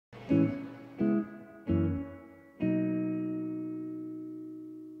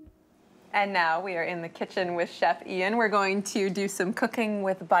And now we are in the kitchen with Chef Ian. We're going to do some cooking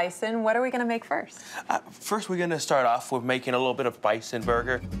with bison. What are we going to make first? First, we're going to start off with making a little bit of bison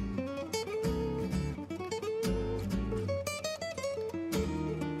burger.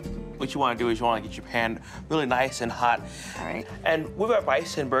 What you want to do is you want to get your pan really nice and hot. All right. And with our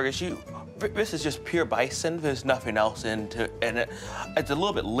bison burgers, this is just pure bison. There's nothing else into it. And it's a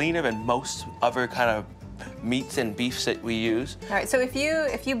little bit leaner than most other kind of meats and beefs that we use. All right, so if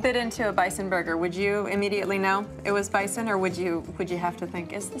you bit into a bison burger, would you immediately know it was bison, or would you have to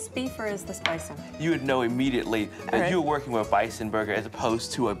think, is this beef or is this bison? You would know immediately that you're working with a bison burger as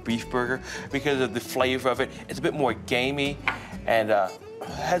opposed to a beef burger because of the flavor of it. It's a bit more gamey and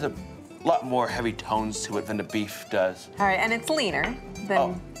has a lot more heavy tones to it than the beef does. All right, and it's leaner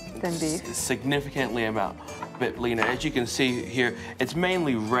than beef. Significantly a bit leaner. As you can see here, it's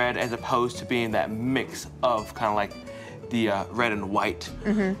mainly red as opposed to being that mix of kind of like the red and white.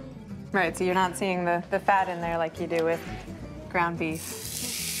 Mm-hmm. Right, so you're not seeing the fat in there like you do with ground beef.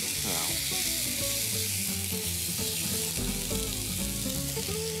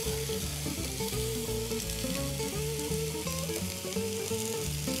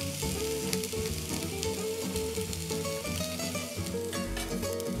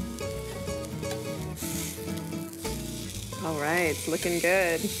 All right, it's looking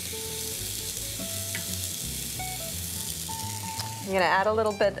good. I'm gonna add a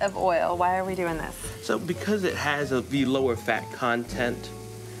little bit of oil. Why are we doing this? So because it has the lower fat content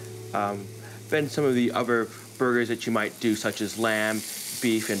than some of the other burgers that you might do, such as lamb,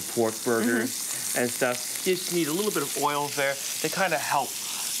 beef, and pork burgers and stuff, you just need a little bit of oil there to kind of help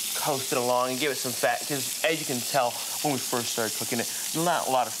coast it along and give it some fat, because as you can tell, when we first started cooking it, not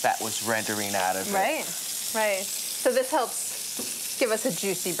a lot of fat was rendering out of it. Right, right. So this helps give us a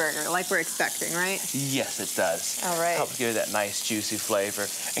juicy burger like we're expecting, right? Yes, it does. All right. Helps give it that nice juicy flavor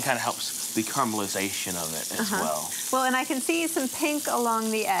and kind of helps the caramelization of it as well. Well, and I can see some pink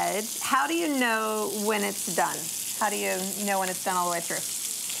along the edge. How do you know when it's done? How do you know when it's done all the way through?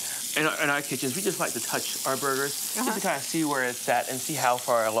 In our kitchens, we just like to touch our burgers just to kind of see where it's at and see how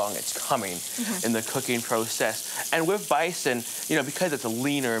far along it's coming in the cooking process. And with bison, you know, because it's a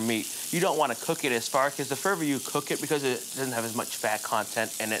leaner meat, you don't want to cook it as far, because the further you cook it, because it doesn't have as much fat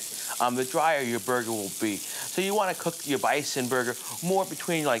content in it, the drier your burger will be. So you want to cook your bison burger more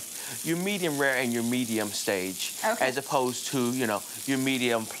between like your medium rare and your medium stage, as opposed to, you know, your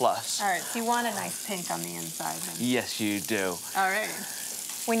medium plus. All right, so you want a nice pink on the inside then. Yes, you do. All right.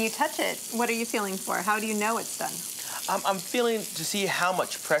 When you touch it, what are you feeling for? How do you know it's done? I'm feeling to see how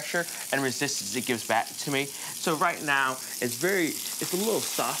much pressure and resistance it gives back to me. So right now, it's a little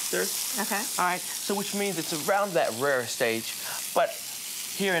softer. Okay. All right, so which means it's around that rare stage. But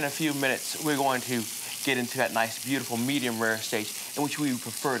here in a few minutes, we're going to get into that nice, beautiful medium rare stage in which we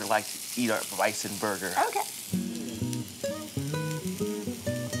prefer to like to eat our bison burger. Okay.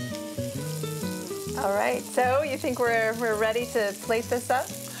 All right, so you think we're ready to plate this up?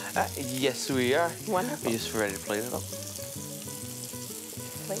 Yes, we are. Wonderful. We're just ready to plate it up.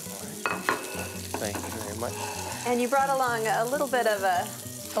 Plate. Thank you very much. And you brought along a little bit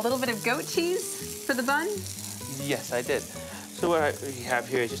of goat cheese for the bun? Yes, I did. So what we have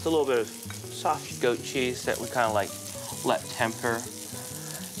here is just a little bit of soft goat cheese that we kind of like let temper.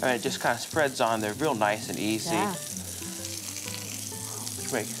 And it just kind of spreads on there real nice and easy. Yeah.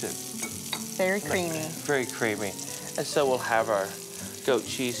 Which makes it very creamy. Very creamy. And so we'll have our goat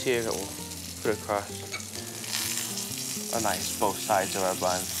cheese here that we'll put across a nice both sides of our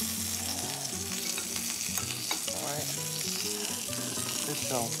bun. All right.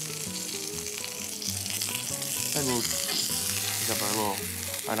 So, and we'll pick up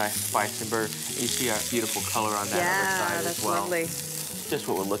our nice bison burger. You see our beautiful color on that other side as well. Lovely. Just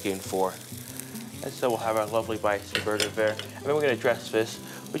what we're looking for. And so we'll have our lovely bison burger there. And then we're going to dress this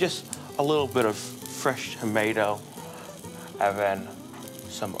with just a little bit of fresh tomato and then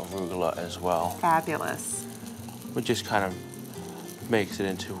some arugula as well. Fabulous. Which just kind of makes it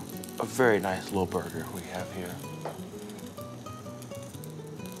into a very nice little burger we have here.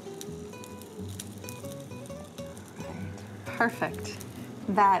 Perfect.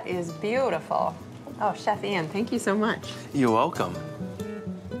 That is beautiful. Oh, Chef Ian, thank you so much. You're welcome.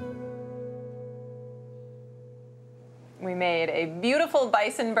 We made a beautiful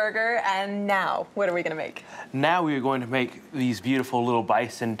bison burger, and now, what are we gonna make? Now we are going to make these beautiful little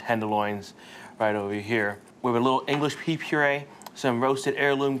bison tenderloins right over here with a little English pea puree, some roasted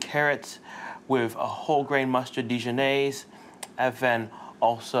heirloom carrots with a whole grain mustard Dijonnaise, and then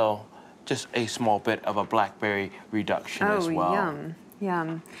also just a small bit of a blackberry reduction as well. Oh, yum.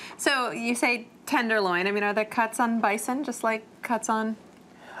 Yum. So you say tenderloin. I mean, are there cuts on bison just like cuts on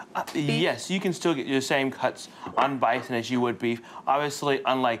beef? Yes, you can still get your same cuts on bison as you would beef. Obviously,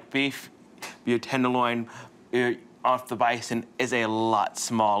 unlike beef, your tenderloin off the bison is a lot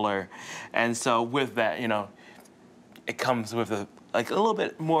smaller. And so with that, you know, it comes with a little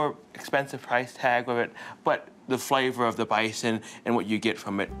bit more expensive price tag with it, but the flavor of the bison and what you get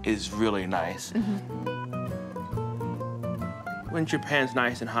from it is really nice. Once your pan's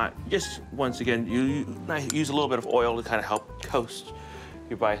nice and hot, just once again, you use a little bit of oil to kind of help toast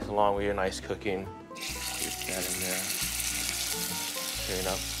your bison along with your nice cooking. Get that in there. Clean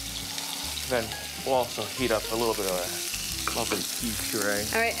up. Then we'll also heat up a little bit of a lovely pea puree.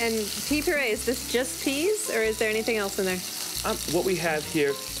 All right, and pea puree, is this just peas or is there anything else in there? What we have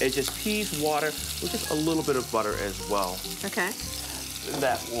here is just peas, water, with just a little bit of butter as well. Okay.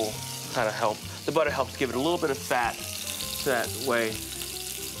 That will kind of help. The butter helps give it a little bit of fat, so that way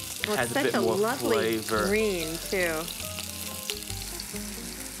it has a bit more lovely flavor. Green too.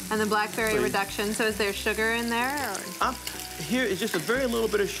 And the blackberry reduction. So is there sugar in there? Or? Here is just a very little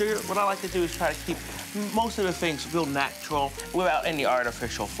bit of sugar. What I like to do is try to keep most of the things real natural without any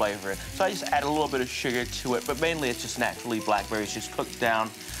artificial flavor. So I just add a little bit of sugar to it, but mainly it's just naturally blackberries just cooked down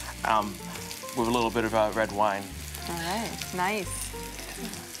with a little bit of red wine. All right, nice.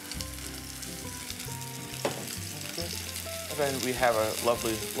 And then we have our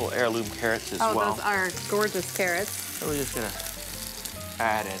lovely little heirloom carrots as well. Oh, those are gorgeous carrots. So we're just gonna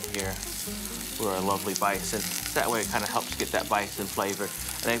add in here with our lovely bison. That way it kind of helps get that bison flavor,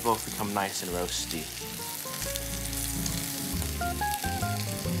 and they both become nice and roasty.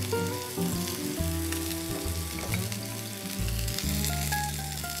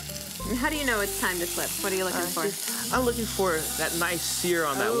 And how do you know it's time to flip? What are you looking for? I'm looking for that nice sear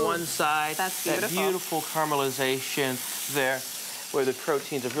on that one side. That's beautiful. That beautiful caramelization there, where the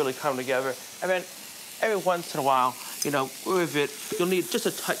proteins have really come together. And then every once in a while, you know, with it, you'll need just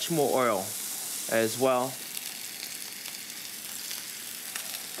a touch more oil as well.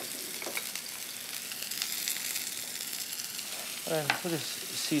 And we'll just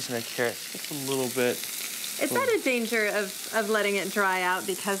season the carrots just a little bit. Is that a danger of letting it dry out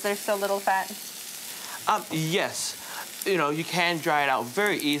because there's so little fat? Yes. You know, you can dry it out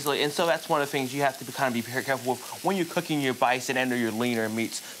very easily, and so that's one of the things you have to kind of be very careful with when you're cooking your bison and or your leaner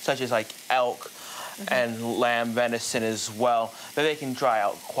meats, such as like elk and lamb venison as well, that they can dry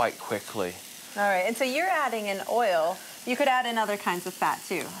out quite quickly. All right, and so you're adding in oil. You could add in other kinds of fat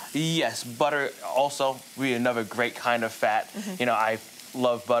too. Yes, butter also would be another great kind of fat. You know, I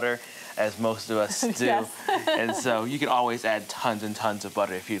love butter, as most of us do. Yes. And so you can always add tons and tons of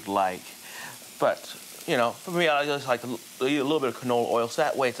butter if you'd like. But, you know, for me, I just like to eat a little bit of canola oil, so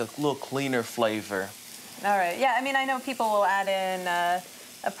that way it's a little cleaner flavor. All right, yeah, I mean, I know people will add in a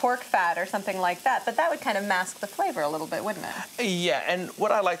pork fat or something like that, but that would kind of mask the flavor a little bit, wouldn't it? Yeah, and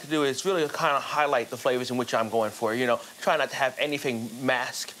what I like to do is really kind of highlight the flavors in which I'm going for. You know, try not to have anything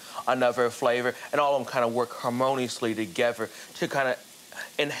mask another flavor, and all of them kind of work harmoniously together to kind of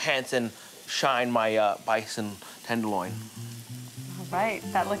enhance and shine my bison tenderloin. All right,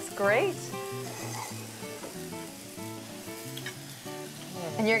 that looks great.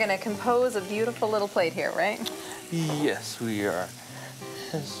 And you're gonna compose a beautiful little plate here, right? Yes, we are.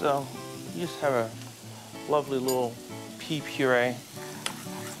 And so you just have a lovely little pea puree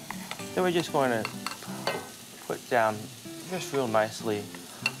that we're just going to put down just real nicely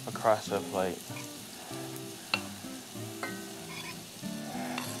across the plate.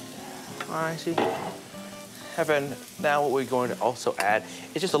 All right, see. And now what we're going to also add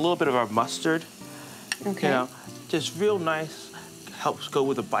is just a little bit of our mustard. Okay. You know, just real nice. Helps go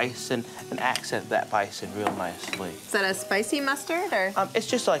with the bison and accent that bison real nicely. Is that a spicy mustard or? It's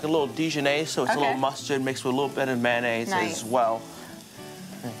just like a little Dijonnaise, so it's a little mustard mixed with a little bit of mayonnaise as well.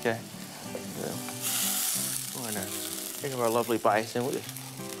 Okay. We're gonna take our lovely bison. We'll just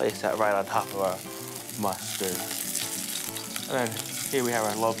place that right on top of our mustard. And then here we have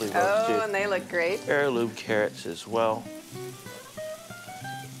our lovely roasted and they look great. heirloom carrots as well.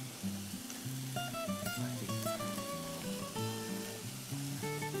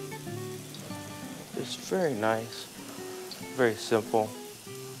 It's very nice, very simple.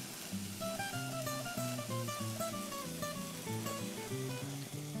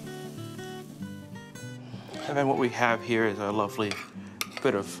 And then what we have here is a lovely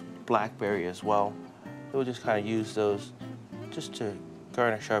bit of blackberry as well. We'll just kind of use those just to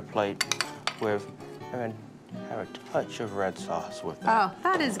garnish our plate with, and then Have a touch of red sauce with it. Oh,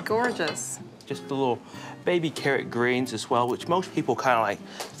 that is gorgeous. Just the little baby carrot greens as well, which most people kind of like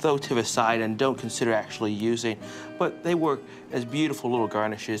throw to the side and don't consider actually using, but they work as beautiful little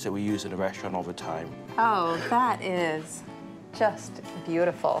garnishes that we use in the restaurant all the time. Oh, that is just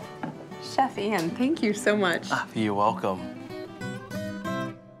beautiful. Chef Ian, thank you so much. You're welcome.